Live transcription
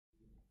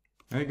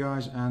Hey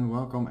guys, and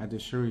welcome at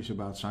this series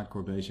about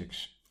Sitecore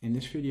Basics. In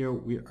this video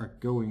we are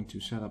going to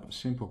set up a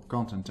simple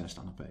content test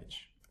on a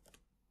page.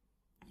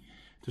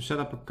 To set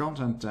up a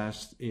content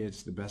test,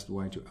 it's the best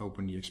way to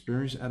open the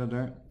Experience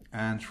Editor,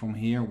 and from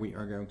here we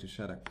are going to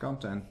set a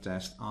content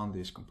test on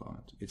this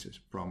component. It's a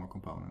promo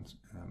component,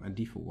 a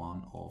default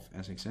one of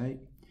SXA.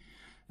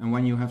 And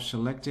when you have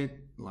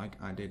selected,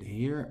 like I did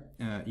here,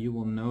 you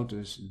will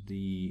notice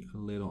the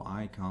little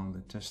icon,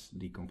 the test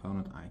the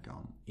component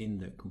icon in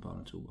the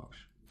component toolbox.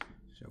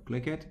 So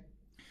click it,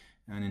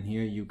 and in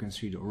here you can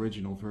see the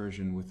original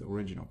version with the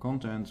original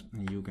content,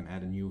 and you can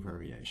add a new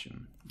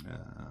variation.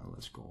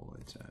 Let's call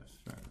it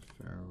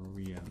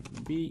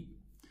variant B,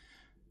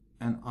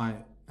 and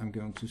I am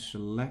going to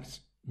select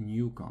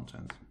new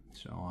content.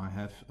 So I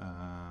have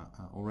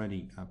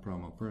already a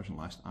promo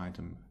personalized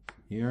item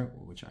here,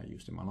 which I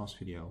used in my last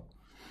video,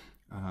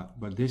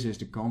 but this is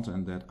the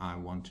content that I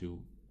want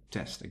to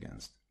test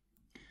against.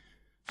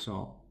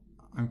 So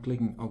I'm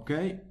clicking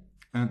OK.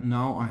 And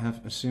now I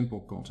have a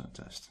simple content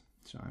test.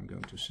 So I'm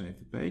going to save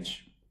the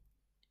page.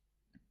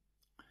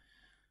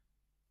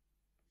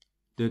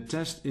 The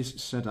test is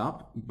set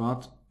up,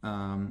 but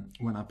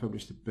when I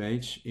publish the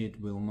page,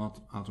 it will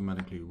not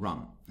automatically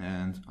run.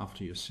 And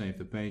after you save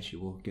the page, you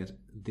will get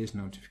this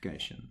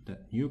notification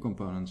that new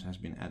components has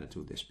been added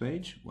to this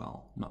page.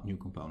 Well, not new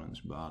components,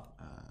 but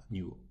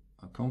new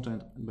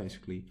content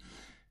basically.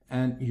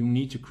 And you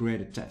need to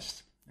create a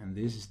test. And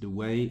this is the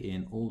way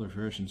in older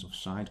versions of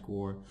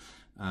Sitecore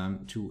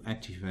to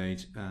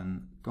activate a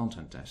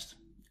content test.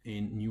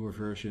 In newer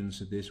versions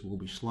this will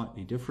be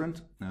slightly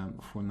different.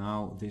 For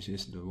now this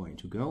is the way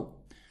to go.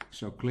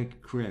 So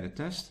click Create a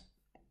Test,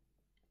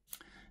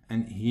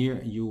 and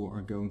here you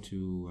are going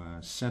to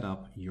set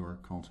up your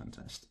content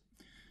test.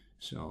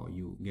 So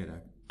you get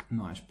a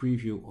nice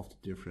preview of the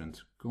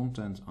different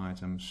content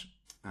items,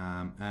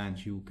 and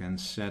you can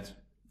set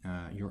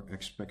your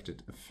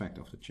expected effect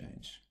of the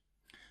change.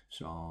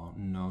 So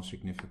no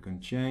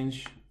significant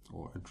change,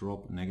 or a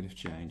drop, negative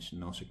change,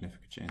 no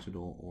significant change at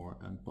all, or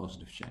a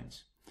positive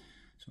change.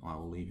 So I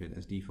will leave it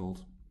as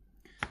default.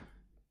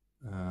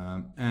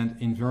 And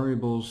in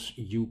variables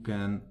you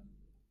can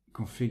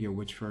configure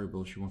which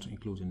variables you want to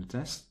include in the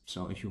test.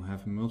 So if you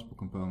have multiple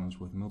components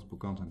with multiple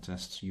content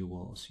tests, you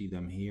will see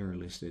them here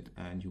listed,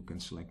 and you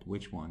can select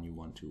which one you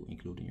want to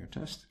include in your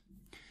test.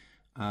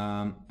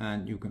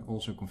 And you can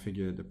also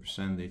configure the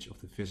percentage of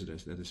the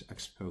visitors that is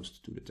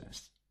exposed to the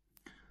test.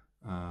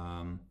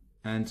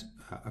 And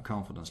a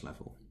confidence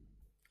level.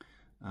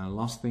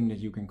 Last thing that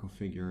you can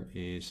configure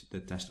is the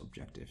test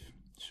objective.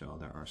 So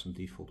there are some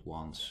default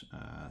ones,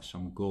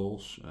 some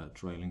goals,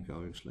 trailing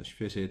value /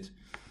 visit.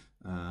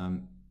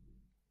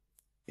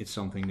 It's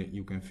something that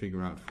you can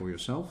figure out for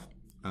yourself,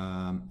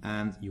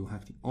 and you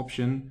have the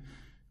option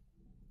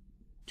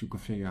to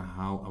configure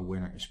how a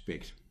winner is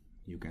picked.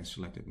 You can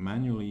select it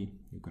manually,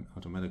 you can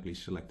automatically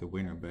select the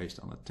winner based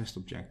on a test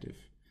objective,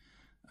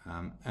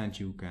 and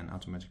you can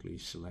automatically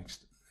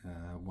select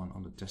one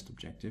on the test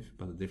objective,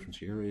 but the difference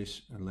here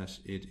is unless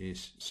it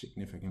is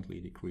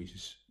significantly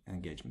decreases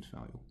engagement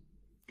value.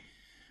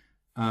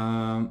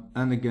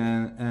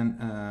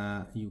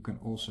 You can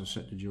also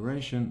set the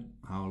duration,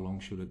 how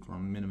long should it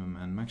run, minimum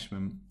and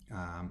maximum,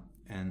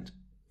 and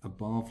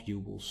above you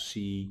will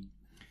see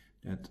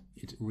that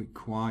it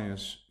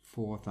requires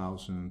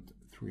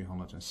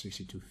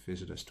 4,362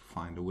 visitors to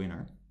find a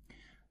winner.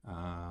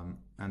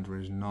 And there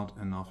is not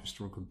enough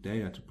historical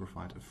data to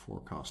provide a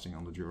forecasting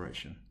on the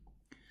duration.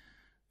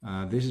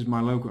 This is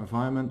my local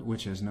environment,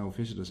 which has no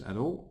visitors at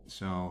all,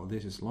 so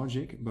this is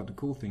logic, but the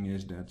cool thing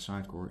is that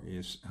Sitecore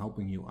is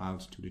helping you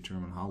out to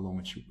determine how long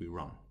it should be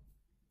run.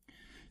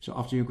 So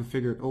after you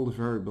configured all the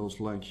variables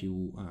like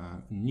you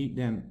need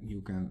them, you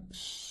can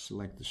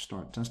select the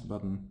Start Test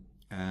button,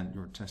 and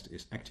your test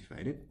is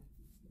activated.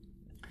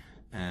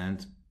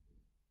 And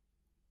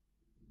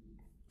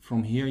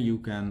from here you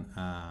can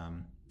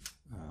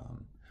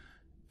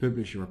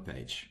publish your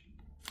page.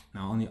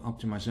 Now on the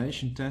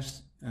optimization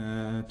test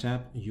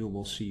tab, you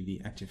will see the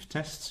active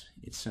tests.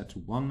 It's set to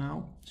 1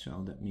 now,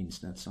 so that means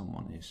that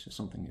something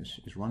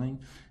is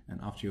running. And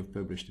after you've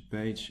published the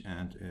page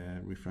and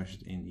refresh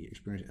it in the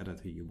Experience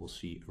Editor, you will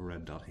see a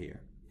red dot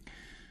here.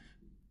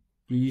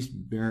 Please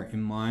bear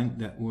in mind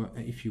that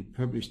if you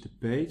publish the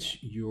page,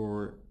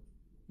 your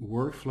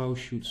workflow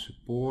should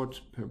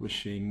support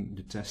publishing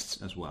the tests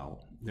as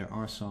well. There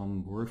are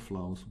some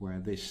workflows where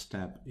this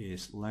step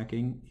is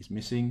lacking, is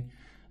missing,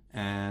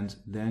 and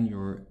then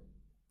your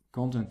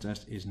content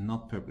test is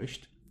not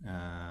published.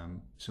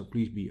 So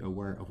please be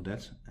aware of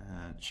that.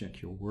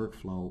 Check your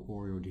workflow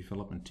or your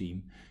development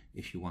team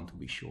if you want to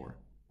be sure.